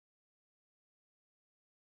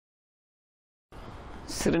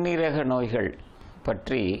சிறுநீரக நோய்கள்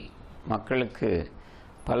பற்றி மக்களுக்கு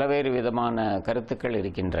பல்வேறு விதமான கருத்துக்கள்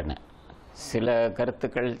இருக்கின்றன. சில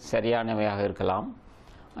கருத்துக்கள் சரியானவையாக இருக்கலாம்,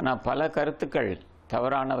 ஆனால் பல கருத்துக்கள்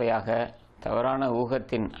தவறானவையாக, தவறான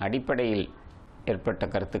ஊகத்தின் அடிப்படையில் ஏற்பட்ட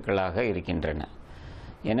கருத்துக்களாக இருக்கின்றன.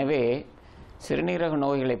 எனவே சிறுநீரக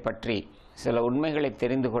நோய்களை பற்றி சில உண்மைகளை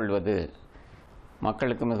தெரிந்து கொள்வது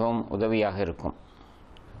மக்களுக்கு மிகவும் உதவியாக இருக்கும்.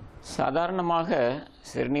 சாதாரணமாக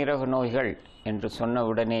சிறுநீரக நோய்கள் என்று சொன்ன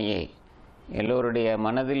உடனேயே எல்லோருடைய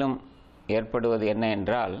மனதிலும் ஏற்படுவது என்ன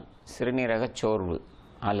என்றால் சிறுநீரக சோர்வு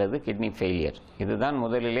அல்லது கிட்னி ஃபெயிலியர். இதுதான்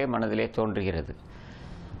முதலிலே மனதிலே தோன்றுகிறது.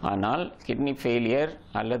 ஆனால் கிட்னி ஃபெயிலியர்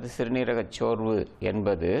அல்லது சிறுநீரக சோர்வு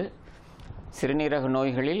என்பது சிறுநீரக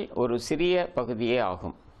நோய்களில் ஒரு சிறிய பகுதியே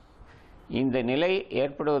ஆகும். இந்த நிலை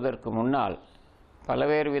ஏற்படுவதற்கு முன்னால்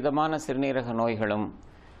பல்வேறு விதமான சிறுநீரக நோய்களும்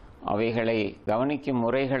அவைகளை கவனிக்கும்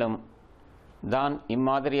முறைகளும் தான்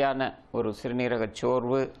இம்மாதிரியான ஒரு சிறுநீரக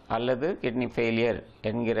சோர்வு அல்லது கிட்னி ஃபெயிலியர்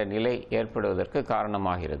என்கிற நிலை ஏற்படுவதற்கு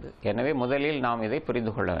காரணமாகிறது. எனவே முதலில் நாம் இதை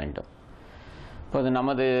புரிந்து கொள்ள வேண்டும். இப்போது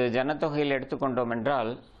நமது ஜனத்தொகையில் எடுத்துக்கொண்டோம்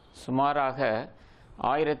என்றால் சுமாராக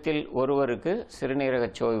 1000-ல் ஒருவருக்கு சிறுநீரக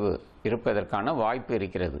சோர்வு இருப்பதற்கான வாய்ப்பு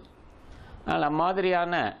இருக்கிறது. ஆனால்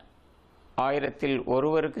அம்மாதிரியான 1000-ல்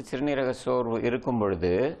ஒருவருக்கு சிறுநீரக சோர்வு இருக்கும்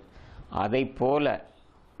பொழுது அதை போல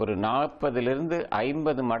ஒரு 40-லிருந்து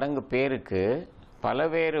 50 மடங்கு பேருக்கு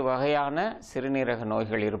பல்வேறு வகையான சிறுநீரக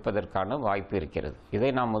நோய்கள் இருப்பதற்கான வாய்ப்பு இருக்கிறது. இதை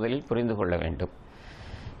நாம் முதலில் புரிந்து கொள்ள வேண்டும்.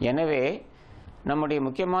 எனவே நம்முடைய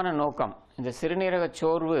முக்கியமான நோக்கம் இந்த சிறுநீரக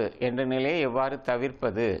சோர்வு என்ற நிலையை எவ்வாறு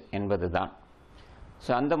தவிர்ப்பது என்பதுதான்.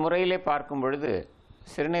 ஸோ அந்த முறையிலே பார்க்கும் பொழுது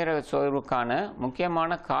சிறுநீரக சோர்வுக்கான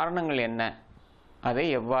முக்கியமான காரணங்கள் என்ன, அதை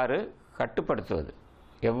எவ்வாறு கட்டுப்படுத்துவது,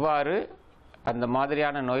 எவ்வாறு அந்த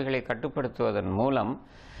மாதிரியான நோய்களை கட்டுப்படுத்துவதன் மூலம்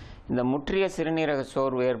இந்த முற்றிய சிறுநீரக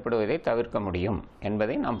சோர்வு ஏற்படுவதை தவிர்க்க முடியும்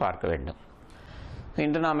என்பதை நாம் பார்க்க வேண்டும்.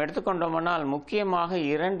 இன்று நாம் எடுத்துக்கொண்டோமானால் முக்கியமாக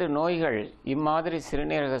 2 நோய்கள் இம்மாதிரி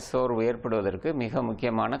சிறுநீரக சோர்வு ஏற்படுவதற்கு மிக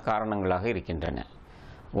முக்கியமான காரணங்களாக இருக்கின்றன.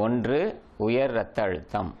 ஒன்று உயர் இரத்த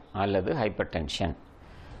அழுத்தம் அல்லது ஹைப்பர் டென்ஷன்,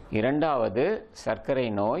 இரண்டாவது சர்க்கரை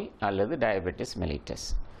நோய் அல்லது டயபெட்டிஸ் மெலிட்டஸ்.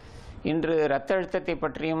 இன்று இரத்த அழுத்தத்தை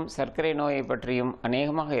பற்றியும் சர்க்கரை நோயை பற்றியும்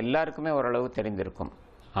அநேகமாக எல்லாருக்குமே ஓரளவு தெரிந்திருக்கும்.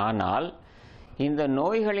 ஆனால் இந்த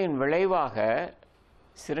நோய்களின் விளைவாக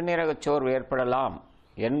சிறுநீரக சோர்வு ஏற்படலாம்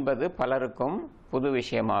என்பது பலருக்கும் புது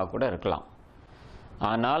விஷயமாக கூட இருக்கலாம்.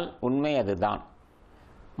 ஆனால் உண்மை அதுதான்.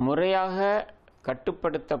 முறையாக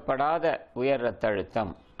கட்டுப்படுத்தப்படாத உயர் இரத்த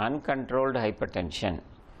அழுத்தம், அன்கண்ட்ரோல்டு ஹைப்பர் டென்ஷன்,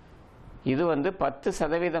 இது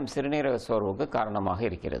 10% சிறுநீரக சோர்வுக்கு காரணமாக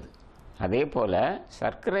இருக்கிறது. அதே போல்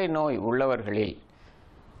சர்க்கரை நோய் உள்ளவர்களில்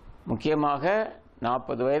முக்கியமாக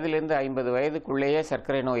 40 வயதிலிருந்து 50 வயதுக்குள்ளேயே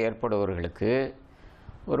சர்க்கரை நோய் ஏற்படுபவர்களுக்கு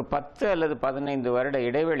ஒரு 10 அல்லது 15 வருட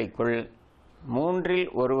இடைவெளிக்குள் 3-ல்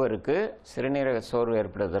ஒருவருக்கு சிறுநீரக சோர்வு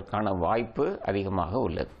ஏற்படுவதற்கான வாய்ப்பு அதிகமாக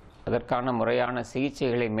உள்ளது. அதற்கான முறையான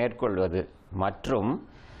சிகிச்சைகளை மேற்கொள்வது மற்றும்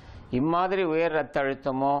இம்மாதிரி உயர் இரத்த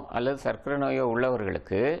அழுத்தமோ அல்லது சர்க்கரை நோயோ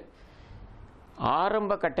உள்ளவர்களுக்கு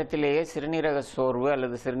ஆரம்ப கட்டத்திலேயே சிறுநீரக சோர்வு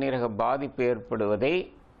அல்லது சிறுநீரக பாதிப்பு ஏற்படுவதை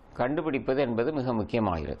கண்டுபிடிப்பது என்பது மிக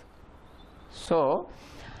முக்கியமாகிறது. ஸோ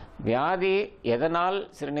வியாதி எதனால்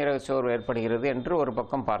சிறுநீரக சோர்வு ஏற்படுகிறது என்று ஒரு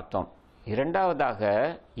பக்கம் பார்த்தோம். இரண்டாவதாக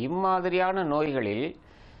இம்மாதிரியான நோய்களில்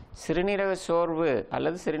சிறுநீரக சோர்வு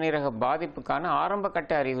அல்லது சிறுநீரக பாதிப்புக்கான ஆரம்ப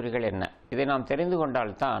கட்ட அறிகுறிகள் என்ன, இதை நாம் தெரிந்து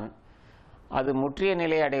கொண்டால்தான் அது முற்றிய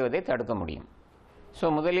நிலை அடைவதை தடுக்க முடியும். ஸோ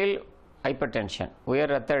முதலில் ஹைப்பர் டென்ஷன்,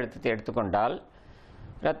 உயர் இரத்த அழுத்தத்தை எடுத்துக்கொண்டால்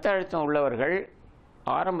இரத்த அழுத்தம் உள்ளவர்கள்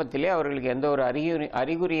ஆரம்பத்திலே அவர்களுக்கு எந்த ஒரு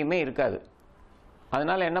அறிகுறியுமே இருக்காது.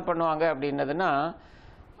 அதனால் என்ன பண்ணுவாங்க அப்படின்னதுன்னா,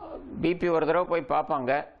 பிபி ஒரு தடவை போய்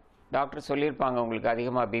பார்ப்பாங்க, டாக்டர் சொல்லியிருப்பாங்க உங்களுக்கு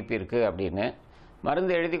அதிகமாக பிபி இருக்குது அப்படின்னு,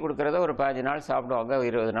 மருந்து எழுதி கொடுக்குறத ஒரு 15 நாள் சாப்பிடுவாங்க,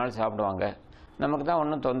 20 நாள் சாப்பிடுவாங்க, நமக்கு தான்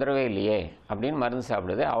ஒன்றும் தொந்தரவே இல்லையே அப்படின்னு மருந்து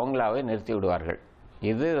சாப்பிடுவதை அவங்களாவே நிறுத்தி விடுவார்கள்.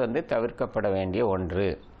 இது தவிர்க்கப்பட வேண்டிய ஒன்று.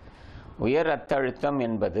 உயர் இரத்த அழுத்தம்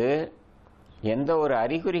என்பது எந்த ஒரு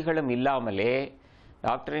அறிகுறிகளும் இல்லாமலே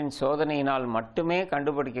டாக்டரின் சோதனையினால் மட்டுமே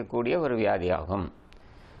கண்டுபிடிக்கக்கூடிய ஒரு வியாதியாகும்.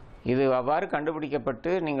 இது அவ்வாறு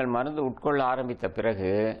கண்டுபிடிக்கப்பட்டு நீங்கள் மருந்து உட்கொள்ள ஆரம்பித்த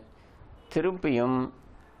பிறகு திருப்பியும்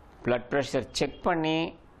பிளட் ப்ரெஷர் செக் பண்ணி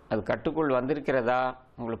அது கட்டுக்குள் வந்திருக்கிறதா,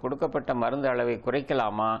 உங்களுக்கு கொடுக்கப்பட்ட மருந்து அளவை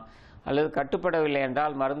குறைக்கலாமா அல்லது கட்டுப்படவில்லை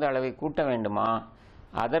என்றால் மருந்து அளவை கூட்ட வேண்டுமா,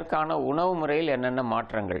 அதற்கான உணவு முறையில் என்னென்ன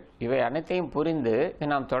மாற்றங்கள், இவை அனைத்தையும் புரிந்து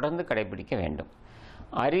நாம் தொடர்ந்து கடைபிடிக்க வேண்டும்.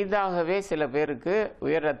 அரிதாகவே சில பேருக்கு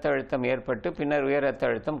உயர் இரத்த அழுத்தம் ஏற்பட்டு பின்னர் உயர் இரத்த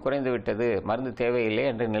அழுத்தம் குறைந்துவிட்டது, மருந்து தேவையில்லை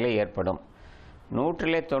என்ற நிலை ஏற்படும்.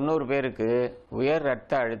 100-லே 90 பேருக்கு உயர்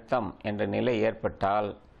இரத்த அழுத்தம் என்ற நிலை ஏற்பட்டால்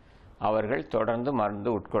அவர்கள் தொடர்ந்து மருந்து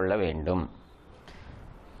உட்கொள்ள வேண்டும்.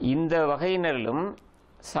 இந்த வகையினரிலும்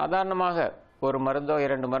சாதாரணமாக ஒரு மருந்தோ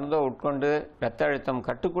 2 மருந்தோ உட்கொண்டு இரத்த அழுத்தம்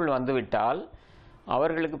கட்டுக்குள் வந்துவிட்டால்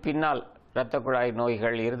அவர்களுக்கு பின்னால் இரத்த குழாய்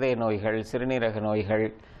நோய்கள், இருதய நோய்கள், சிறுநீரக நோய்கள்,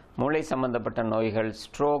 மூளை சம்பந்தப்பட்ட நோய்கள்,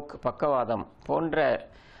 ஸ்ட்ரோக், பக்கவாதம் போன்ற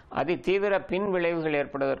அதிதீவிர பின் விளைவுகள்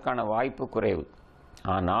ஏற்படுவதற்கான வாய்ப்பு குறைவு.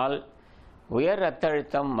 ஆனால் உயர் இரத்த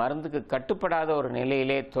அழுத்தம் மருந்துக்கு கட்டுப்படாத ஒரு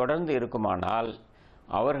நிலையிலே தொடர்ந்து இருக்குமானால்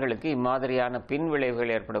அவர்களுக்கு இம்மாதிரியான பின்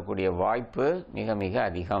விளைவுகள் ஏற்படக்கூடிய வாய்ப்பு மிக மிக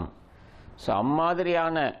அதிகம். ஸோ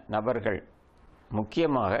அம்மாதிரியான நபர்கள்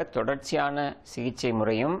முக்கியமாக தொடர்ச்சியான சிகிச்சை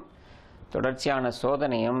முறையும் தொடர்ச்சியான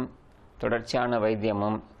சோதனையும் தொடர்ச்சியான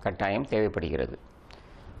வைத்தியமும் கட்டாயம் தேவைப்படுகிறது.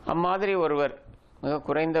 அம்மாதிரி ஒருவர் மிக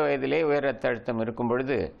குறைந்த வயதிலே உயர் இரத்த அழுத்தம் இருக்கும்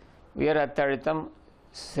பொழுது உயர் இரத்த அழுத்தம்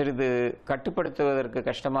சிறிது கட்டுப்படுத்துவதற்கு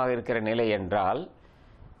கஷ்டமாக இருக்கிற நிலை என்றால்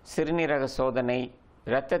சிறுநீரக சோதனை,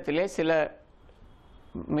 இரத்தத்திலே சில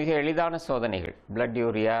மிக எளிதான சோதனைகள், பிளட்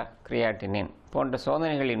யூரியா, கிரியாட்டினின் போன்ற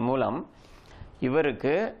சோதனைகளின் மூலம்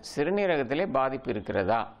இவருக்கு சிறுநீரகத்திலே பாதிப்பு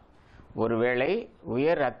இருக்கிறதா, ஒருவேளை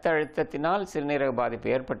உயர் இரத்த அழுத்தத்தினால் சிறுநீரக பாதிப்பு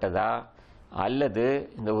ஏற்பட்டதா அல்லது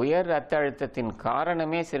இந்த உயர் இரத்த அழுத்தத்தின்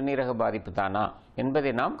காரணமே சிறுநீரக பாதிப்பு தானா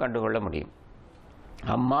என்பதை நாம் கண்டுகொள்ள முடியும்.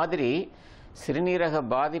 அம்மாதிரி சிறுநீரக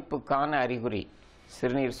பாதிப்புக்கான அறிகுறி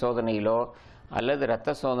சிறுநீர் சோதனையிலோ அல்லது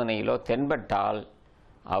இரத்த சோதனையிலோ தென்பட்டால்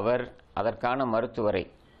அவர் அதற்கான மருத்துவரை,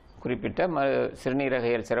 குறிப்பிட்ட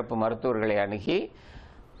சிறுநீரகியல் சிறப்பு மருத்துவர்களை அணுகி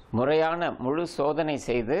முறையான முழு சோதனை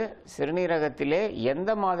செய்து சிறுநீரகத்திலே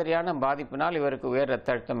எந்த மாதிரியான பாதிப்பினால் இவருக்கு உயர்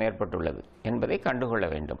இரத்த அழுத்தம் ஏற்பட்டுள்ளது என்பதை கண்டுகொள்ள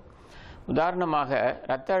வேண்டும். உதாரணமாக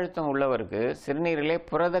இரத்த அழுத்தம் உள்ளவருக்கு சிறுநீரிலே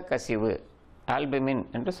புரத கசிவு, ஆல்புமின்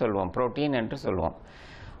என்று சொல்வோம், புரோட்டீன் என்று சொல்வோம்,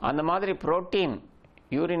 அந்த மாதிரி புரோட்டீன்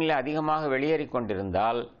யூரினில் அதிகமாக வெளியேறி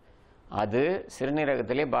கொண்டிருந்தால் அது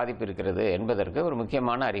சிறுநீரகத்திலே பாதிப்பு இருக்கிறது என்பதற்கு ஒரு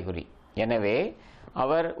முக்கியமான அறிகுறி. எனவே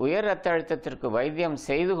அவர் உயர் இரத்த அழுத்தத்திற்கு வைத்தியம்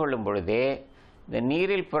செய்து கொள்ளும் பொழுதே இந்த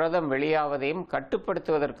நீரில் புரதம் வெளியாவதையும்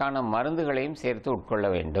கட்டுப்படுத்துவதற்கான மருந்துகளையும் சேர்த்து உட்கொள்ள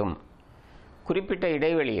வேண்டும். குறிப்பிட்ட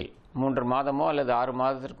இடைவெளியில் 3 மாதமோ அல்லது 6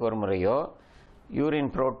 மாதத்திற்கு ஒரு முறையோ urine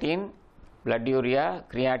protein, blood urea,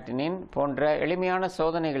 creatinine போன்ற எளிமையான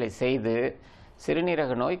சோதனைகளை செய்து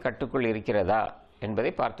சிறுநீரக நோய் கட்டுக்குள் இருக்கிறதா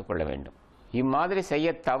என்பதை பார்த்து கொள்ள வேண்டும். இம்மாதிரி செய்ய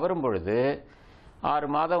தவறும் பொழுது 6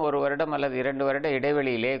 மாதம், 1 வருடம் அல்லது 2 வருட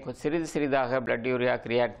இடைவெளியிலே சிறிது சிறிதாக பிளட் யூரியா,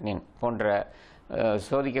 கிரியாட்டினின் போன்ற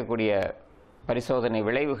சோதிக்கக்கூடிய பரிசோதனை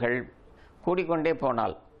விளைவுகள் கூடிக்கொண்டே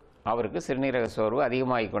போனால் அவருக்கு சிறுநீரக சோர்வு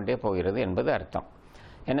அதிகமாகிக் கொண்டே போகிறது என்பது அர்த்தம்.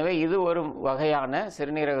 எனவே இது ஒரு வகையான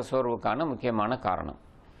சிறுநீரக சோர்வுக்கான முக்கியமான காரணம்.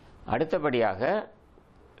 அடுத்தபடியாக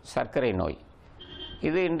சர்க்கரை நோய்.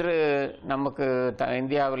 இது இன்று நமக்கு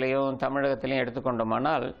இந்தியாவிலேயும் தமிழகத்திலையும்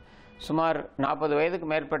எடுத்துக்கொண்டோமானால் சுமார் 40 வயதுக்கு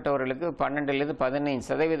மேற்பட்டவர்களுக்கு 12லிருந்து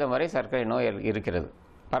 15% வரை சர்க்கரை நோய் இருக்கிறது,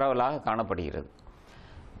 பரவலாக காணப்படுகிறது.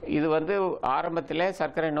 இது ஆரம்பத்தில்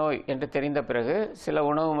சர்க்கரை நோய் என்று தெரிந்த பிறகு சில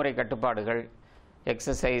உணவு முறை கட்டுப்பாடுகள்,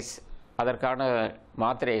 எக்ஸசைஸ், அதற்கான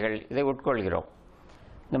மாத்திரைகள் இதை உட்கொள்கிறோம்.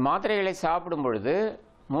 இந்த மாத்திரைகளை சாப்பிடும் பொழுது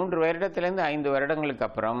 3 வருடத்திலிருந்து 5 வருடங்களுக்கு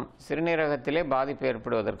அப்புறம் சிறுநீரகத்திலே பாதிப்பு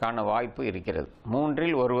ஏற்படுவதற்கான வாய்ப்பு இருக்கிறது.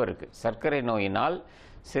 3இல் ஒருவருக்கு சர்க்கரை நோயினால்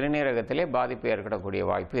சிறுநீரகத்திலே பாதிப்பு ஏற்படக்கூடிய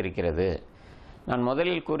வாய்ப்பு இருக்கிறது. நான்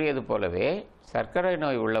முதலில் கூறியது போலவே சர்க்கரை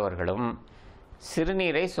நோய் உள்ளவர்களும்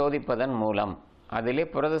சிறுநீரை சோதிப்பதன் மூலம் அதிலே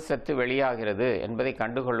புரதச்சத்து வெளியாகிறது என்பதை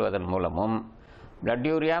கண்டுகொள்வதன் மூலமும் பிளட்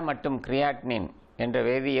யூரியா மற்றும் கிரியாட்டினின் என்ற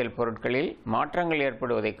வேதியியல் பொருட்களில் மாற்றங்கள்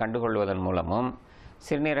ஏற்படுவதை கண்டுகொள்வதன் மூலமும்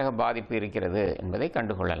சிறுநீரக பாதிப்பு இருக்கிறது என்பதை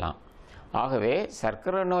கண்டுகொள்ளலாம். ஆகவே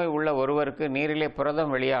சர்க்கரை நோய் உள்ள ஒருவருக்கு நீரிலே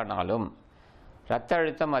புரதம் வெளியானாலும், இரத்த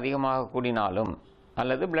அழுத்தம் அதிகமாக கூடினாலும்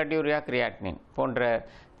அல்லது பிளட் யூரியா, கிரியாட்டினின் போன்ற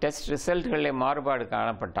டெஸ்ட் ரிசல்ட்களிலே மாறுபாடு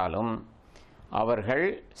காணப்பட்டாலும் அவர்கள்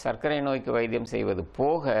சர்க்கரை நோய்க்கு வைத்தியம் செய்வது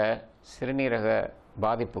போக சிறுநீரக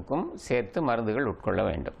பாதிப்புக்கும் சேர்த்து மருந்துகள் உட்கொள்ள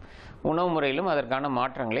வேண்டும். உணவு முறையிலும் அதற்கான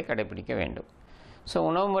மாற்றங்களை கடைபிடிக்க வேண்டும். ஸோ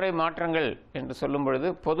உணவு முறை மாற்றங்கள் என்று சொல்லும் பொழுது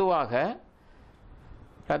பொதுவாக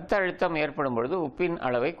இரத்த அழுத்தம் ஏற்படும் பொழுது உப்பின்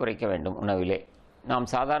அளவை குறைக்க வேண்டும். உணவிலே நாம்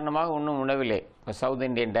சாதாரணமாக உண்ணும் உணவிலே இப்போ சவுத்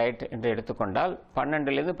இந்தியன் டயட் என்று எடுத்துக்கொண்டால்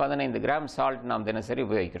 12லிருந்து 15 கிராம் சால்ட் நாம் தினசரி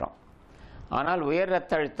உபயோகிக்கிறோம். ஆனால் உயர்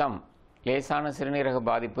இரத்த அழுத்தம், லேசான சிறுநீரக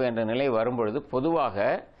பாதிப்பு என்ற நிலை வரும்பொழுது பொதுவாக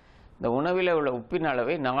இந்த உணவில் உள்ள உப்பின்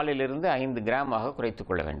அளவை 4லிருந்து 5 கிராமாக குறைத்து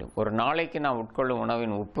கொள்ள வேண்டும். ஒரு நாளைக்கு நாம் உட்கொள்ளும்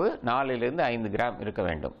உணவின் உப்பு 4லிருந்து 5 கிராம் இருக்க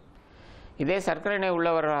வேண்டும். இதே சர்க்கரை நோய்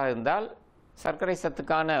உள்ளவராக இருந்தால் சர்க்கரை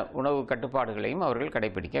சத்துக்கான உணவு கட்டுப்பாடுகளையும் அவர்கள்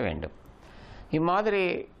கடைபிடிக்க வேண்டும். இம்மாதிரி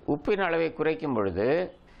உப்பின் அளவை குறைக்கும் பொழுது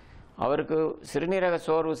அவருக்கு சிறுநீரக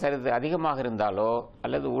சோர்வு சிறிது அதிகமாக இருந்தாலோ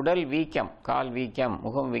அல்லது உடல் வீக்கம், கால் வீக்கம்,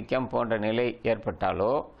 முகம் வீக்கம் போன்ற நிலை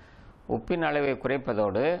ஏற்பட்டாலோ உப்பின் அளவை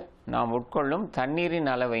குறைப்பதோடு நாம் உட்கொள்ளும் தண்ணீரின்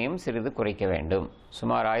அளவையும் சிறிது குறைக்க வேண்டும்.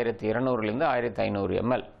 சுமார் 1200லிருந்து 1500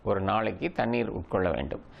 ml ஒரு நாளைக்கு தண்ணீர் உட்கொள்ள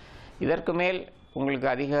வேண்டும். இதற்கு மேல் உங்களுக்கு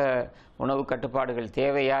அதிக உணவு கட்டுப்பாடுகள்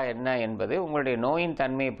தேவையா என்ன என்பது உங்களுடைய நோயின்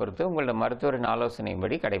தன்மையை பொறுத்து உங்களுடைய மருத்துவரின்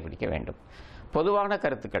ஆலோசனையின்படி கடைபிடிக்க வேண்டும். பொதுவான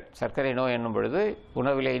கருத்துக்கள்: சர்க்கரை நோய் என்னும் பொழுது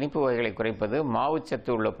உணவில் இனிப்பு வகைகளை குறைப்பது,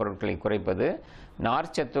 மாவுச்சத்து உள்ள பொருட்களை குறைப்பது,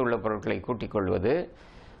 நார்ச்சத்து உள்ள பொருட்களை கூட்டிக் கொள்வது,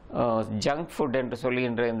 ஜங்க் ஃபுட் என்று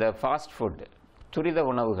சொல்கின்ற இந்த ஃபாஸ்ட் ஃபுட், துரித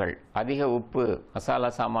உணவுகள், அதிக உப்பு மசாலா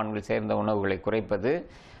சாமான்கள் சேர்ந்த உணவுகளை குறைப்பது,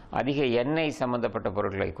 அதிக எண்ணெய் சம்பந்தப்பட்ட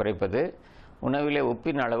பொருட்களை குறைப்பது, உணவிலே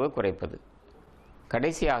உப்பின் அளவு குறைப்பது.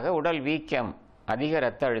 கடைசியாக உடல் வீக்கம், அதிக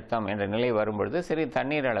இரத்த அழுத்தம் என்ற நிலை வரும்பொழுது சிறிது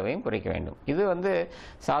தண்ணீர் அளவையும் குறைக்க வேண்டும். இது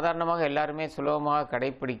சாதாரணமாக எல்லாருமே சுலபமாக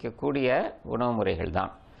கடைபிடிக்கக்கூடிய உணவு முறைகள்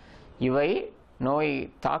தான். இவை நோய்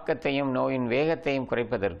தாக்கத்தையும் நோயின் வேகத்தையும்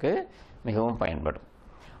குறைப்பதற்கு மிகவும் பயன்படும்.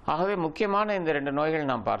 ஆகவே முக்கியமான இந்த 2 நோய்கள்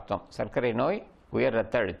நாம் பார்த்தோம்: சர்க்கரை நோய், உயர்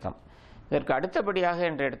இரத்த அழுத்தம். இதற்கு அடுத்தபடியாக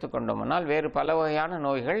என்று எடுத்துக்கொண்டோம்னால் வேறு பல வகையான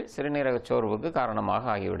நோய்கள் சிறுநீரக சோர்வுக்கு காரணமாக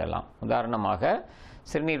ஆகிவிடலாம். உதாரணமாக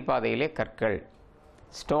சிறுநீர் பாதையிலே கற்கள்,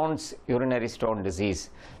 ஸ்டோன்ஸ், யூரினரி ஸ்டோன் டிசீஸ்.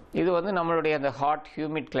 இது நம்மளுடைய அந்த ஹாட்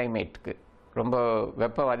ஹியூமிட் கிளைமேட்டுக்கு, ரொம்ப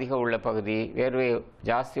வெப்பம் அதிகம் உள்ள பகுதி, வேர்வை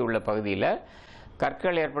ஜாஸ்தி உள்ள பகுதியில்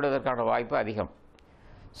கற்கள் ஏற்படுவதற்கான வாய்ப்பு அதிகம்.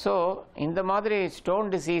 ஸோ இந்த மாதிரி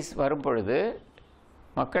ஸ்டோன் டிசீஸ் வரும் பொழுது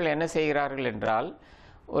மக்கள் என்ன செய்கிறார்கள் என்றால்,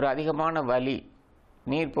 ஒரு அதிகமான வலி,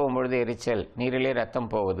 நீர் போகும்பொழுது எரிச்சல், நீரிலே ரத்தம்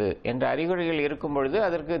போவது என்ற அறிகுறிகள் இருக்கும் பொழுது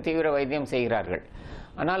அதற்கு தீவிர வைத்தியம் செய்கிறார்கள்.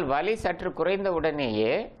 ஆனால் வலி சற்று குறைந்த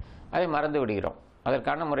உடனேயே அதை மறந்து விடுகிறோம்.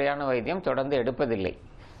 அதற்கான முறையான வைத்தியம் தொடர்ந்து எடுப்பதில்லை.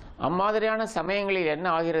 அம்மாதிரியான சமயங்களில் என்ன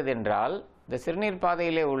ஆகிறது என்றால், இந்த சிறுநீர்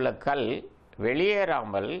பாதையிலே உள்ள கல்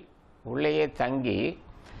வெளியேறாமல் உள்ளேயே தங்கி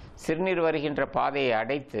சிறுநீர் வருகின்ற பாதையை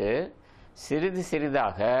அடைத்து சிறிது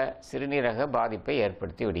சிறிதாக சிறுநீரக பாதிப்பை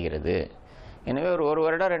ஏற்படுத்தி விடுகிறது. எனவே ஒரு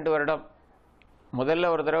வருடம் 2 வருடம் முதல்ல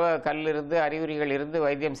ஒரு தடவை கல் இருந்து அறிகுறிகள் இருந்து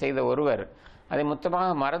வைத்தியம் செய்த ஒருவர் அதை மொத்தமாக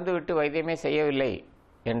மறந்துவிட்டு வைத்தியமே செய்யவில்லை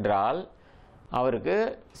என்றால் அவருக்கு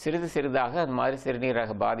சிறிது சிறிதாக அந்த மாதிரி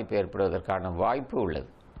சிறுநீரக பாதிப்பு ஏற்படுவதற்கான வாய்ப்பு உள்ளது.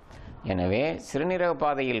 எனவே சிறுநீரக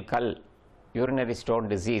பாதையில் கல், யூரினரி ஸ்டோன்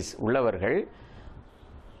டிசீஸ் உள்ளவர்கள்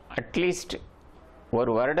அட்லீஸ்ட்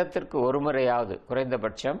ஒரு வருடத்திற்கு ஒரு முறையாவது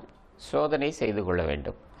குறைந்தபட்சம் சோதனை செய்து கொள்ள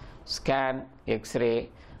வேண்டும். ஸ்கேன், எக்ஸ்ரே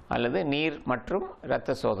அல்லது நீர் மற்றும்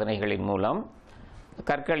இரத்த சோதனைகளின் மூலம்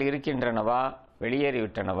கற்கள் இருக்கின்றனவா,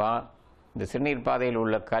 வெளியேறிவிட்டனவா, இந்த சிறுநீர் பாதையில்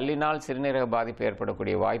உள்ள கல்லினால் சிறுநீரக பாதிப்பு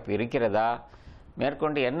ஏற்படக்கூடிய வாய்ப்பு இருக்கிறதா,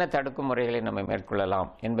 மேற்கொண்டு என்ன தடுக்கும் முறைகளை நம்ம மேற்கொள்ளலாம்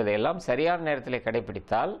என்பதையெல்லாம் சரியான நேரத்தில்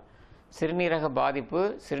கடைபிடித்தால் சிறுநீரக பாதிப்பு,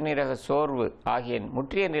 சிறுநீரக சோர்வு ஆகிய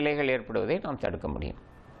முற்றிய நிலைகள் ஏற்படுவதை நாம் தடுக்க முடியும்.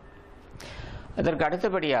 அதற்கு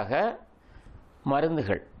அடுத்தபடியாக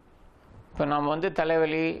மருந்துகள். இப்போ நாம்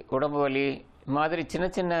தலைவலி, உடம்பு வலி மாதிரி சின்ன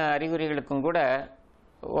சின்ன அறிகுறிகளுக்கும் கூட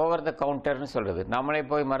ஓவர் த கவுண்டர்னு சொல்கிறது, நம்மளே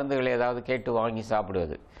போய் மருந்துகளை ஏதாவது கேட்டு வாங்கி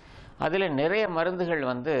சாப்பிடுவது. அதில் நிறைய மருந்துகள்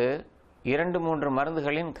 2-3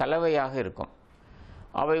 மருந்துகளின் கலவையாக இருக்கும்.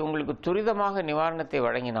 அவை உங்களுக்கு துரிதமாக நிவாரணத்தை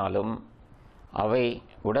வழங்கினாலும் அவை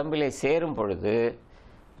உடம்பிலே சேரும் பொழுது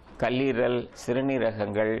கல்லீரல்,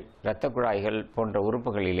 சிறுநீரகங்கள், இரத்த குழாய்கள் போன்ற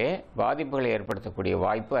உறுப்புகளிலே பாதிப்புகளை ஏற்படுத்தக்கூடிய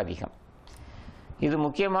வாய்ப்பு அதிகம். இது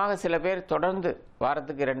முக்கியமாக சில பேர் தொடர்ந்து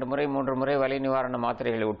வாரத்துக்கு 2 முறை 3 முறை வலி நிவாரண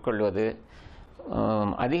மாத்திரைகளை உட்கொள்வது,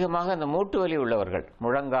 அதிகமாக அந்த மூட்டு வலி உள்ளவர்கள்,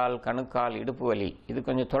 முழங்கால், கணுக்கால், இடுப்பு வலி, இது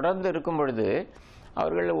கொஞ்சம் தொடர்ந்து இருக்கும் பொழுது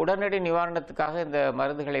அவர்கள் உடனடி நிவாரணத்துக்காக இந்த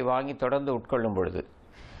மருந்துகளை வாங்கி தொடர்ந்து உட்கொள்ளும் பொழுது,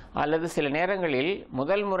 அல்லது சில நேரங்களில்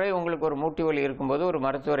முதல் முறை உங்களுக்கு ஒரு மூட்டு வலி இருக்கும்போது ஒரு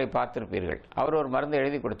மருத்துவரை பார்த்திருப்பீர்கள். அவர் ஒரு மருந்து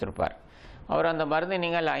எழுதி கொடுத்திருப்பார். அவர் அந்த மருந்தை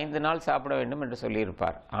நீங்கள் 5 நாள் சாப்பிட வேண்டும் என்று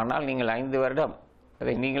சொல்லியிருப்பார். ஆனால் நீங்கள் 5 வருடம்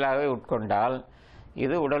அதை நீங்களாகவே உட்கொண்டால்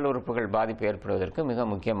இது உடல் உறுப்புகள் பாதிப்பு ஏற்படுவதற்கு மிக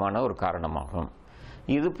முக்கியமான ஒரு காரணமாகும்.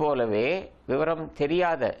 இது போலவே விவரம்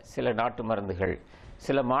தெரியாத சில நாட்டு மருந்துகள்,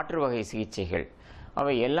 சில மாற்று வகை சிகிச்சைகள்,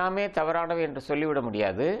 அவை எல்லாமே தவறானவை என்று சொல்லிவிட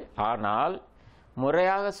முடியாது. ஆனால்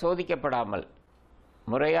முறையாக சோதிக்கப்படாமல்,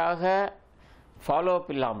 முறையாக ஃபாலோ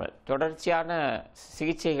அப் இல்லாமல், தொடர்ச்சியான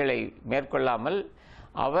சிகிச்சைகளை மேற்கொள்ளாமல்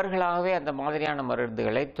அவர்களாகவே அந்த மாதிரியான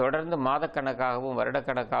மருந்துகளை தொடர்ந்து மாதக்கணக்காகவும்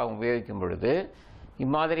வருடக்கணக்காகவும் உபயோகிக்கும் பொழுது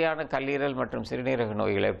இம்மாதிரியான கல்லீரல் மற்றும் சிறுநீரக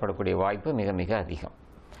நோய்கள் ஏற்படக்கூடிய வாய்ப்பு மிக மிக அதிகம்.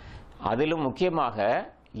 அதிலும் முக்கியமாக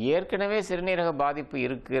ஏற்கனவே சிறுநீரக பாதிப்பு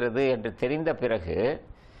இருக்கிறது என்று தெரிந்த பிறகு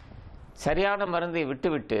சரியான மருந்தை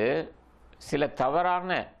விட்டுவிட்டு சில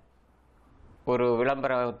தவறான ஒரு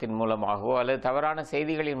விளம்பரத்தின் மூலமாகவோ அல்லது தவறான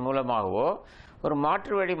செய்திகளின் மூலமாகவோ ஒரு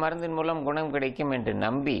மாற்று வழி மருந்தின் மூலம் குணம் கிடைக்கும் என்று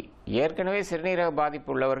நம்பி ஏற்கனவே சிறுநீரக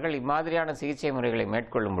பாதிப்பு உள்ளவர்கள் இம்மாதிரியான சிகிச்சை முறைகளை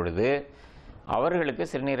மேற்கொள்ளும் பொழுது அவர்களுக்கு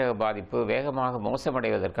சிறுநீரக பாதிப்பு வேகமாக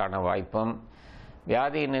மோசமடைவதற்கான வாய்ப்பும்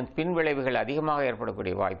வியாதியின் பின்விளைவுகள் அதிகமாக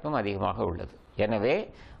ஏற்படக்கூடிய வாய்ப்பும் அதிகமாக உள்ளது. எனவே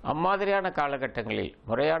அம்மாதிரியான காலகட்டங்களில்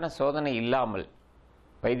முறையான சோதனை இல்லாமல்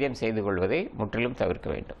வைத்தியம் செய்து கொள்வதை முற்றிலும் தவிர்க்க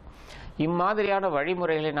வேண்டும். இம்மாதிரியான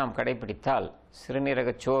வழிமுறைகளை நாம் கடைபிடித்தால் சிறுநீரக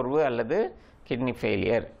சோர்வு அல்லது கிட்னி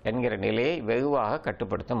ஃபெயிலியர் என்கிற நிலையை வெகுவாக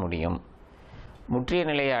கட்டுப்படுத்த முடியும். முற்றிய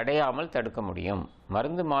நிலையை அடையாமல் தடுக்க முடியும்.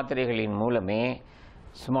 மருந்து மாத்திரைகளின் மூலமே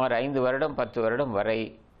சுமார் 5 வருடம் 10 வருடம் வரை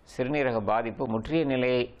சிறுநீரக பாதிப்பு முற்றிய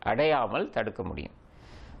நிலையை அடையாமல் தடுக்க முடியும்.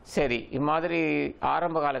 சரி, இம்மாதிரி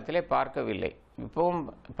ஆரம்ப காலத்திலே பார்க்கவில்லை, இப்பவும்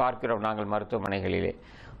பார்க்கிறோம் நாங்கள் மருத்துவமனைகளிலே.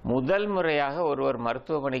 முதல் முறையாக ஒருவர்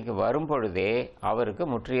மருத்துவமனைக்கு வரும் பொழுதே அவருக்கு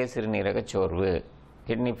முற்றிய சிறுநீரக சோர்வு,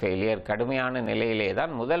 கிட்னி ஃபெயிலியர் கடுமையான நிலையிலே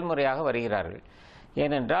தான் முதல் முறையாக வருகிறார்கள்.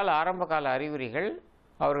 ஏனென்றால் ஆரம்பகால அறிகுறிகள்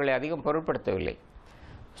அவர்களை அதிகம் பொருட்படுத்தவில்லை.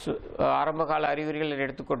 ஆரம்பகால அறிகுறிகள்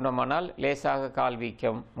எடுத்துக்கொண்டோமானால் லேசாக கால்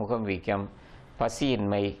வீக்கம், முகம் வீக்கம்,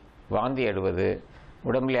 பசியின்மை, வாந்தி எடுவது,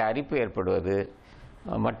 உடம்பிலே அரிப்பு ஏற்படுவது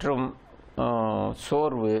மற்றும்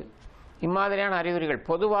சோர்வு, இம்மாதிரியான அறிகுறிகள்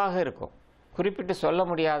பொதுவாக இருக்கும். குறிப்பிட்டு சொல்ல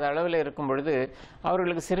முடியாத அளவில் இருக்கும் பொழுது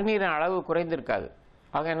அவர்களுக்கு சிறுநீரின் அளவு குறைந்திருக்காது.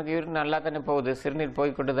 ஆக எனக்கு யூரின் நல்லா தானே போகுது, சிறுநீர்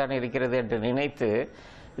போய்கொண்டு தானே இருக்கிறது என்று நினைத்து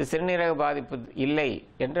இது சிறுநீரக பாதிப்பு இல்லை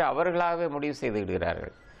என்று அவர்களாகவே முடிவு செய்து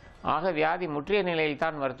விடுகிறார்கள். ஆக வியாதி முற்றிய நிலையில்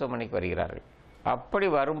தான் மருத்துவமனைக்கு வருகிறார்கள். அப்படி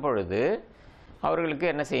வரும் பொழுது அவர்களுக்கு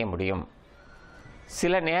என்ன செய்ய முடியும்?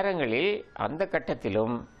 சில நேரங்களில் அந்த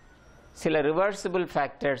கட்டத்திலும் சில ரிவர்சிபிள்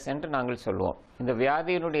ஃபேக்டர்ஸ் என்று நாங்கள் சொல்வோம். இந்த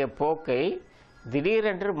வியாதியினுடைய போக்கை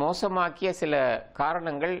திடீரென்று மோசமாக்கிய சில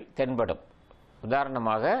காரணங்கள் தென்படும்.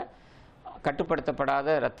 உதாரணமாக கட்டுப்படுத்தப்படாத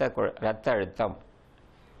இரத்த அழுத்தம்,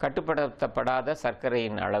 கட்டுப்படுத்தப்படாத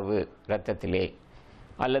சர்க்கரையின் அளவு இரத்தத்திலே,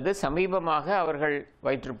 அல்லது சமீபமாக அவர்கள்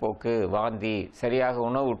வயிற்றுப்போக்கு, வாந்தி, சரியாக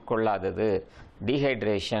உணவு உட்கொள்ளாதது,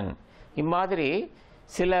 டீஹைட்ரேஷன், இம்மாதிரி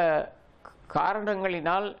சில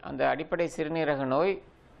காரணங்களினால் அந்த அடிப்படை சிறுநீரக நோய்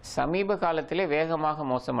சமீப காலத்திலே வேகமாக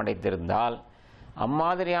மோசமடைந்திருந்தால்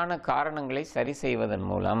அம்மாதிரியான காரணங்களை சரி செய்வதன்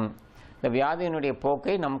மூலம் இந்த வியாதியினுடைய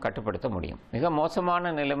போக்கை நாம் கட்டுப்படுத்த முடியும். மிக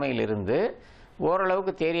மோசமான நிலைமையிலிருந்து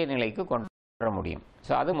ஓரளவுக்கு தேறிய நிலைக்கு கொண்டு வர முடியும்.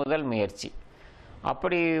 ஸோ அது முதல் முயற்சி.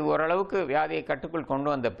 அப்படி ஓரளவுக்கு வியாதியை கட்டுக்குள் கொண்டு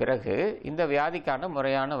வந்த பிறகு இந்த வியாதிக்கான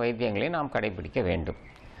முறையான வைத்தியங்களை நாம் கடைபிடிக்க வேண்டும்.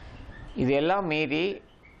 இதெல்லாம் மீறி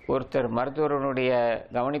ஒருத்தர் மருத்துவருடைய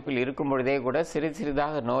கவனிப்பில் இருக்கும் பொழுதே கூட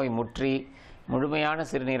சிறிதாக நோய் முற்றி முழுமையான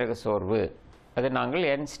சிறுநீரக சோர்வு, அதை நாங்கள்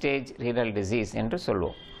எண்ட் ஸ்டேஜ் ரீனல் டிசீஸ் என்று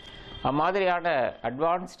சொல்வோம். அம்மாதிரியான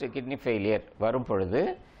அட்வான்ஸ்டு கிட்னி ஃபெயிலியர் வரும் பொழுது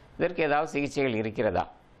இதற்கு ஏதாவது சிகிச்சைகள் இருக்கிறதா,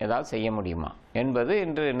 ஏதாவது செய்ய முடியுமா என்பது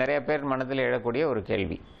இன்று நிறைய பேர் மனதில் எழக்கூடிய ஒரு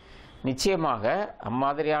கேள்வி. நிச்சயமாக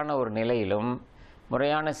அம்மாதிரியான ஒரு நிலையிலும்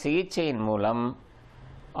முறையான சிகிச்சையின் மூலம்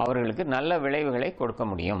அவர்களுக்கு நல்ல விளைவுகளை கொடுக்க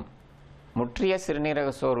முடியும். முற்றிய சிறுநீரக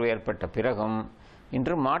சோர்வு ஏற்பட்ட பிறகும்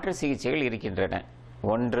இன்று மாற்று சிகிச்சைகள் இருக்கின்றன.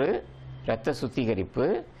 ஒன்று இரத்த சுத்திகரிப்பு,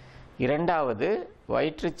 இரண்டாவது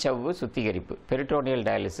வயிற்றுச்சவ்வு சுத்திகரிப்பு, பெரிட்டோனியல்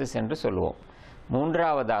டயாலிசிஸ் என்று சொல்லுவோம்.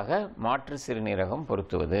 மூன்றாவதாக மாற்று சிறுநீரகம்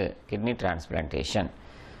பொருத்துவது, கிட்னி டிரான்ஸ்பிளான்டேஷன்.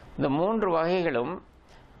 இந்த 3 வகைகளும்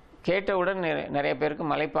கேட்டவுடன் நிறைய பேருக்கு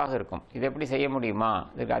மலைப்பாக இருக்கும். இது எப்படி செய்ய முடியுமா,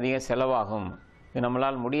 இதுக்கு அதிக செலவாகும், இது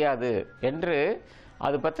நம்மளால் முடியாது என்று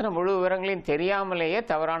அது பற்றின முழு விவரங்களையும் தெரியாமலேயே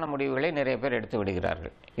தவறான முடிவுகளை நிறைய பேர் எடுத்து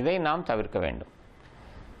விடுகிறார்கள். இதை நாம் தவிர்க்க வேண்டும்.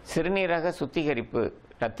 சிறுநீரக சுத்திகரிப்பு,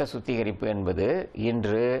 இரத்த சுத்திகரிப்பு என்பது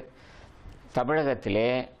இன்று தமிழகத்திலே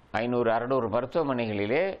 500-600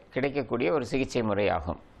 மருத்துவமனைகளிலே கிடைக்கக்கூடிய ஒரு சிகிச்சை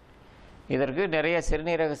முறையாகும். இதற்கு நிறைய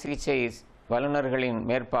சிறுநீரக சிகிச்சை வல்லுநர்களின்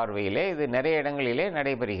மேற்பார்வையிலே இது நிறைய இடங்களிலே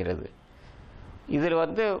நடைபெறுகிறது. இதில்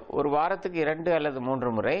ஒரு வாரத்துக்கு 2 அல்லது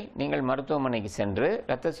 3 முறை நீங்கள் மருத்துவமனைக்கு சென்று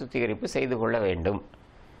இரத்த சுத்திகரிப்பு செய்து கொள்ள வேண்டும்.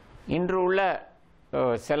 இன்று உள்ள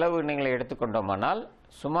செலவு நீங்கள் எடுத்துக்கொண்டோமானால்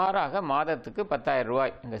சுமாராக மாதத்துக்கு 10,000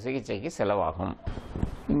 ரூபாய் இந்த சிகிச்சைக்கு செலவாகும்.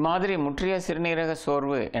 இம்மாதிரி முற்றிய சிறுநீரக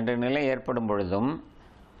சோர்வு என்ற நிலை ஏற்படும் பொழுதும்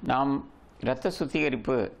நாம் இரத்த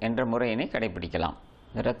சுத்திகரிப்பு என்ற முறையினை கடைபிடிக்கலாம்.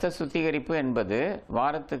 இரத்த சுத்திகரிப்பு என்பது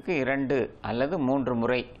வாரத்துக்கு 2 அல்லது 3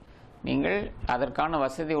 முறை நீங்கள் அதற்கான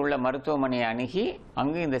வசதி உள்ள மருத்துவமனையை அணுகி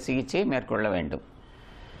அங்கு இந்த சிகிச்சையை மேற்கொள்ள வேண்டும்.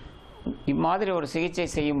 இம்மாதிரி ஒரு சிகிச்சை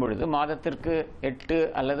செய்யும் பொழுது மாதத்திற்கு 8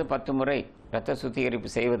 அல்லது 10 முறை இரத்த சுத்திகரிப்பு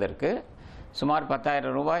செய்வதற்கு சுமார்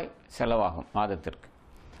 10,000 ரூபாய் செலவாகும் மாதத்திற்கு.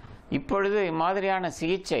 இப்பொழுது இம்மாதிரியான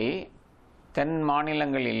சிகிச்சை தென்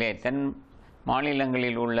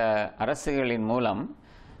மாநிலங்களில் உள்ள அரசுகளின் மூலம்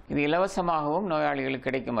இது இலவசமாகவும் நோயாளிகளுக்கு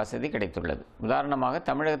கிடைக்கும் வசதி கிடைத்துள்ளது. உதாரணமாக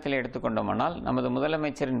தமிழகத்தில் எடுத்துக்கொண்டோமானால் நமது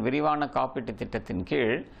முதலமைச்சரின் விரிவான காப்பீட்டு திட்டத்தின்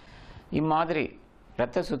கீழ் இம்மாதிரி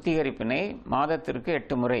இரத்த சுத்திகரிப்பினை மாதத்திற்கு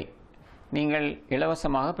 8 முறை நீங்கள்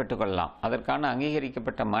இலவசமாக பெற்றுக்கொள்ளலாம். அதற்கான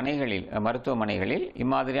அங்கீகரிக்கப்பட்ட மருத்துவமனைகளில்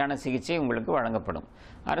இம்மாதிரியான சிகிச்சை உங்களுக்கு வழங்கப்படும்.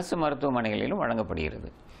 அரசு மருத்துவமனைகளிலும்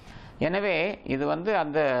வழங்கப்படுகிறது. எனவே இது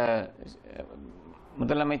அந்த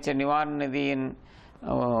முதலமைச்சர் நிவாரண நிதியின்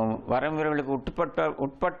வரம்புகளுக்கு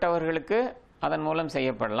உட்பட்டவர்களுக்கு அதன் மூலம்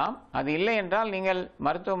செய்யப்படலாம். அது இல்லை என்றால் நீங்கள்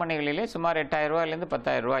மருத்துவமனைகளிலே சுமார் 8,000 ரூபாயிலிருந்து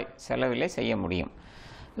 10,000 ரூபாய் செலவிலே செய்ய முடியும்.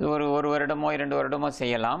 இது ஒரு வருடமோ 2 வருடமோ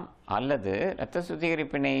செய்யலாம். அல்லது இரத்த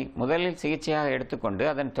சுத்திகரிப்பினை முதலில் சிகிச்சையாக எடுத்துக்கொண்டு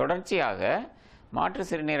அதன் தொடர்ச்சியாக மாற்று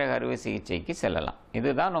சிறுநீரக அறுவை சிகிச்சைக்கு செல்லலாம்.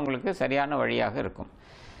 இதுதான் உங்களுக்கு சரியான வழியாக இருக்கும்.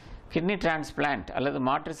 கிட்னி டிரான்ஸ்பிளான்ட் அல்லது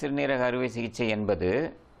மாற்று சிறுநீரக அறுவை சிகிச்சை என்பது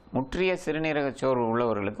முற்றிய சிறுநீரக சோர்வு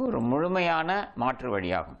உள்ளவர்களுக்கு ஒரு முழுமையான மாற்று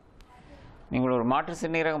வழியாகும். நீங்கள் ஒரு மாற்று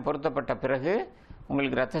சிறுநீரகம் பொருத்தப்பட்ட பிறகு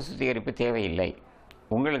உங்களுக்கு இரத்த சுத்திகரிப்பு தேவையில்லை.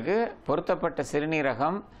 உங்களுக்கு பொருத்தப்பட்ட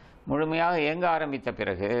சிறுநீரகம் முழுமையாக இயங்க ஆரம்பித்த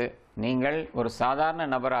பிறகு நீங்கள் ஒரு சாதாரண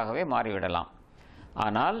நபராகவே மாறிவிடலாம்.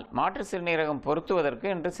 ஆனால் மாற்று சிறுநீரகம் பொருத்துவதற்கு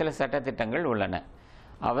என்று சில சட்டத்திட்டங்கள் உள்ளன.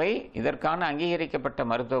 அவை இதற்கான அங்கீகரிக்கப்பட்ட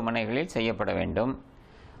மருத்துவமனைகளில் செய்யப்பட வேண்டும்.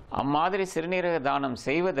 அம்மாதிரி சிறுநீரக தானம்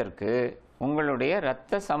செய்வதற்கு உங்களுடைய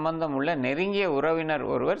இரத்த சம்பந்தம் உள்ள நெருங்கிய உறவினர்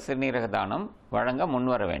ஒருவர் சிறுநீரக தானம் வழங்க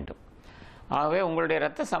முன்வர வேண்டும். ஆகவே உங்களுடைய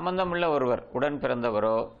இரத்த சம்பந்தம் உள்ள ஒருவர், உடன்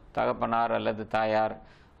பிறந்தவரோ, தகப்பனார் அல்லது தாயார்,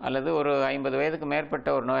 அல்லது ஒரு 50 வயதுக்கு மேற்பட்ட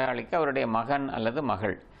ஒரு நோயாளிக்கு அவருடைய மகன் அல்லது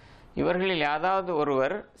மகள், இவர்களில் யாராவது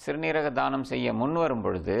ஒருவர் சிறுநீரக தானம் செய்ய முன்வரும்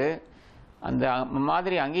பொழுது அந்த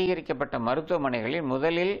மாதிரி அங்கீகரிக்கப்பட்ட மருத்துவமனைகளில்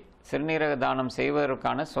முதலில் சிறுநீரக தானம்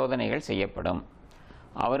செய்வதற்கான சோதனைகள் செய்யப்படும்.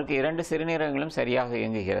 அவருக்கு 2 சிறுநீரகங்களும் சரியாக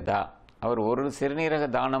இயங்குகிறதா, அவர் ஒரு சிறுநீரக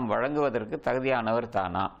தானம் வழங்குவதற்கு தகுதியானவர்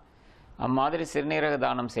தானா, அம்மாதிரி சிறுநீரக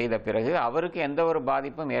தானம் செய்த பிறகு அவருக்கு எந்த ஒரு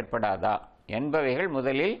பாதிப்பும் ஏற்படாதா என்பவைகள்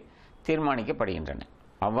முதலில் தீர்மானிக்கப்படுகின்றன.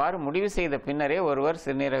 அவ்வாறு முடிவு செய்த பின்னரே ஒருவர்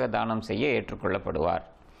சிறுநீரக தானம் செய்ய ஏற்றுக்கொள்ளப்படுவார்.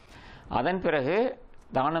 அதன் பிறகு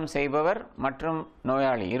தானம் செய்பவர் மற்றும்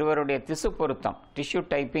நோயாளி இருவருடைய திசு பொருத்தம், டிஷ்யூ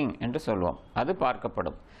டைப்பிங் என்று சொல்வோம், அது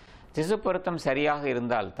பார்க்கப்படும். திசு பொருத்தம் சரியாக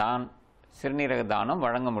இருந்தால்தான் சிறுநீரக தானம்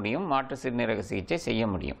வழங்க முடியும், மாற்று சிறுநீரக சிகிச்சை செய்ய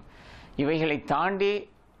முடியும். இவைகளை தாண்டி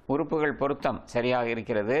உறுப்புகள் பொருத்தம் சரியாக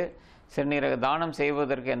இருக்கிறது, சிறுநீரக தானம்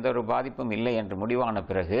செய்வதற்கு எந்த ஒரு பாதிப்பும் இல்லை என்று முடிவான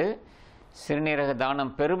பிறகு சிறுநீரக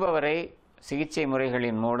தானம் பெறுபவரை சிகிச்சை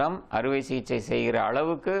முறைகளின் மூலம் அறுவை சிகிச்சை செய்கிற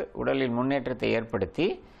அளவுக்கு உடலில் முன்னேற்றத்தை ஏற்படுத்தி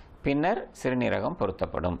பின்னர் சிறுநீரகம்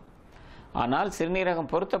பொருத்தப்படும். ஆனால் சிறுநீரகம்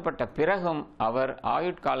பொருத்தப்பட்ட பிறகும் அவர்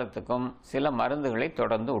ஆயுட்காலத்துக்கும் சில மருந்துகளை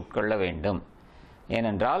தொடர்ந்து உட்கொள்ள வேண்டும்.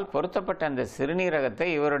 ஏனென்றால் பொருத்தப்பட்ட அந்த சிறுநீரகத்தை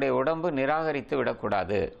இவருடைய உடம்பு நிராகரித்து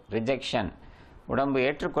விடக்கூடாது. ரிஜெக்ஷன், உடம்பு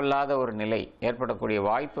ஏற்றுக்கொள்ளாத ஒரு நிலை ஏற்படக்கூடிய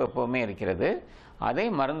வாய்ப்பு எப்பவுமே இருக்கிறது. அதை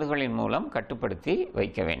மருந்துகளின் மூலம் கட்டுப்படுத்தி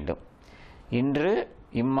வைக்க வேண்டும். இன்று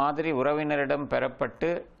இம்மாதிரி உறவினரிடம் பெறப்பட்டு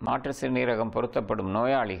மாற்று சிறுநீரகம் பொருத்தப்படும்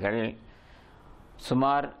நோயாளிகள்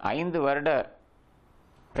சுமார் 5 வருட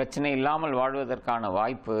பிரச்சனை இல்லாமல் வாழ்வதற்கான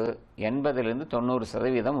வாய்ப்பு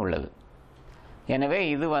 80-90% உள்ளது. எனவே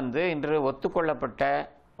இது இன்று ஒத்துக்கொள்ளப்பட்ட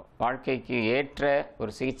வாழ்க்கைக்கு ஏற்ற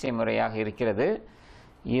ஒரு சிகிச்சை முறையாக இருக்கிறது.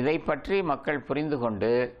 இதை பற்றி மக்கள் புரிந்து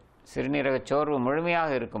கொண்டு சிறுநீரக சோர்வு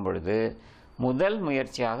முழுமையாக இருக்கும் பொழுது முதல்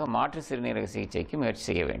முயற்சியாக மாற்று சிறுநீரக சிகிச்சைக்கு முயற்சி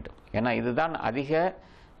செய்ய வேண்டும். ஏன்னா இதுதான் அதிக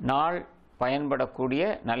நாள் பயன்படக்கூடிய,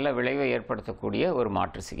 நல்ல விளைவை ஏற்படுத்தக்கூடிய ஒரு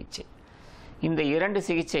மாற்று சிகிச்சை. இந்த 2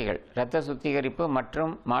 சிகிச்சைகள், இரத்த சுத்திகரிப்பு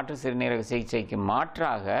மற்றும் மாற்று சிறுநீரக சிகிச்சைக்கு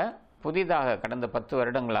மாற்றாக புதிதாக கடந்த 10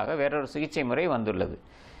 வருடங்களாக வேறொரு சிகிச்சை முறை வந்துள்ளது.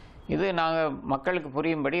 இது நாங்கள் மக்களுக்கு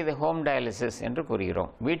புரியும்படி இது ஹோம் டயாலிசிஸ் என்று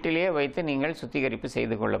கூறுகிறோம். வீட்டிலேயே வைத்து நீங்கள் சுத்திகரிப்பு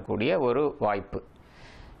செய்து கொள்ளக்கூடிய ஒரு வாய்ப்பு.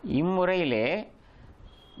 இம்முறையிலே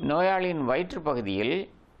நோயாளியின் வயிற்று பகுதியில்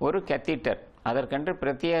ஒரு கேத்தீட்டர், அதற்கென்று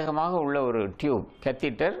பிரத்யேகமாக உள்ள ஒரு டியூப்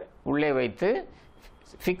கேத்தீட்டர் உள்ளே வைத்து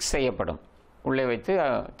ஃபிக்ஸ் செய்யப்படும், உள்ளே வைத்து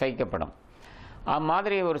தைக்கப்படும்.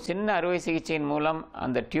 அம்மாதிரி ஒரு சின்ன அறுவை சிகிச்சையின் மூலம்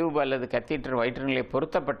அந்த டியூப் அல்லது கேத்தீட்டர் வயிற்றிலே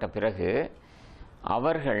பொருத்தப்பட்ட பிறகு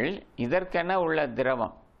அவர்கள் இதற்கென உள்ள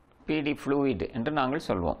திரவம், பிடி ஃப்ளூயிட் என்று நாங்கள்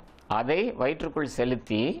சொல்வோம், அதை வயிற்றுக்குள்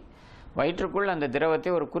செலுத்தி வயிற்றுக்குள் அந்த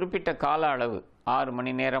திரவத்தை ஒரு குறிப்பிட்ட கால அளவு 6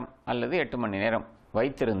 மணி நேரம் அல்லது 8 மணி நேரம்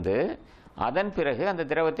வைத்திருந்து அதன் பிறகு அந்த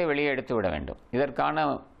திரவத்தை வெளியே எடுத்து விட வேண்டும். இதற்கான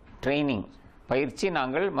ட்ரைனிங், பயிற்சி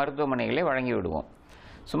நாங்கள் மருத்துவமனைகளை வழங்கிவிடுவோம்.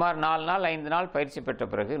 சுமார் 4 நாள் 5 நாள் பயிற்சி பெற்ற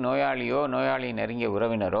பிறகு நோயாளியோ நோயாளியின் நெருங்கிய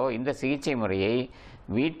உறவினரோ இந்த சிகிச்சை முறையை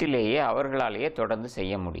வீட்டிலேயே அவர்களாலேயே தொடர்ந்து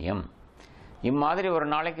செய்ய முடியும். இம்மாதிரி ஒரு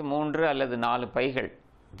நாளைக்கு 3 அல்லது 4 பைகள்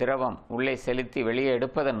திரவம் உள்ளே செலுத்தி வெளியே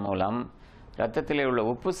எடுப்பதன் மூலம் இரத்தத்திலே உள்ள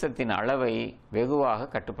உப்பு சத்தின் அளவை வெகுவாக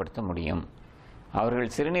கட்டுப்படுத்த முடியும்.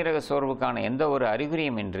 அவர்கள் சிறுநீரக சோர்வுக்கான எந்த ஒரு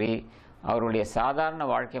அறிகுறியுமின்றி அவர்களுடைய சாதாரண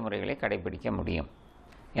வாழ்க்கை முறைகளை கடைபிடிக்க முடியும்.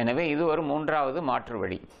 எனவே இது ஒரு 3வது மாற்று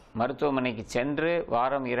வழி. மருத்துவமனைக்கு சென்று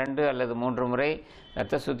வாரம் 2 அல்லது 3 முறை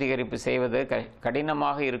இரத்த சுத்திகரிப்பு செய்வது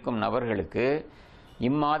கடினமாக இருக்கும் நபர்களுக்கு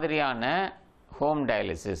இம்மாதிரியான ஹோம்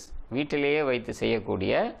டயாலிசிஸ், வீட்டிலேயே வைத்து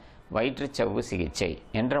செய்யக்கூடிய வயிற்றுச்சவ்வு சிகிச்சை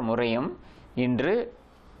என்ற முறையும் இன்று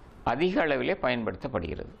அதிக அளவிலே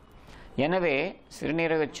பயன்படுத்தப்படுகிறது. எனவே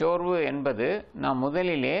சிறுநீரக சோர்வு என்பது நாம்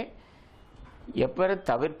முதலிலே எவ்வாறு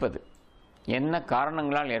தவிர்ப்பது, என்ன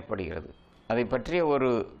காரணங்களால் ஏற்படுகிறது, அதை பற்றிய ஒரு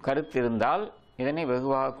கருத்து இருந்தால் இதனை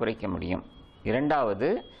வெகுவாக குறைக்க முடியும். 2வது,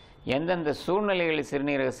 எந்தெந்த சூழ்நிலைகளில்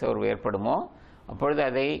சிறுநீரக சோர்வு ஏற்படுமோ அப்பொழுது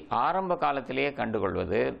அதை ஆரம்ப காலத்திலேயே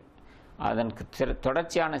கண்டுகொள்வது, அதற்கு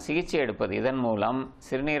தொடர்ச்சியான சிகிச்சை எடுப்பது, இதன் மூலம்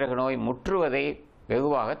சிறுநீரக நோய் முற்றுவதை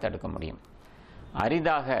வெகுவாக தடுக்க முடியும்.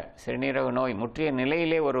 அரிதாக சிறுநீரக நோய் முற்றிய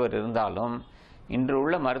நிலையிலே ஒருவர் இருந்தாலும் இன்று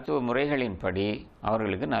உள்ள மருத்துவ முறைகளின்படி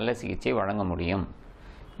அவர்களுக்கு நல்ல சிகிச்சை வழங்க முடியும்.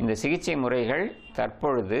 இந்த சிகிச்சை முறைகள்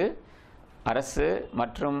தற்பொழுது அரசு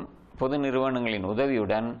மற்றும் பொது நிறுவனங்களின்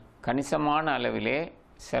உதவியுடன் கணிசமான அளவிலே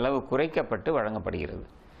செலவு குறைக்கப்பட்டு வழங்கப்படுகிறது.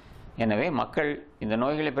 எனவே மக்கள் இந்த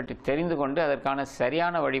நோய்களை பற்றி தெரிந்து கொண்டு அதற்கான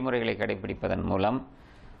சரியான வழிமுறைகளை கடைபிடிப்பதன் மூலம்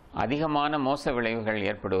அதிகமான மோச விளைவுகள்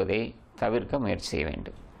ஏற்படுவதை தவிர்க்க முயற்சி செய்ய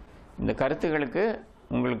வேண்டும். இந்த கருத்துக்களுக்கு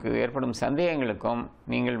உங்களுக்கு ஏற்படும் சந்தேகங்களுக்கும்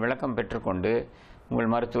நீங்கள் விளக்கம் பெற்றுக்கொண்டு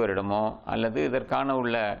உங்கள் மருத்துவரிடமோ அல்லது இதற்கான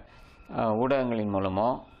உள்ள ஊடகங்களின் மூலமோ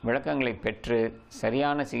விளக்கங்களை பெற்று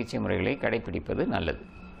சரியான சிகிச்சை முறைகளை கடைபிடிப்பது நல்லது.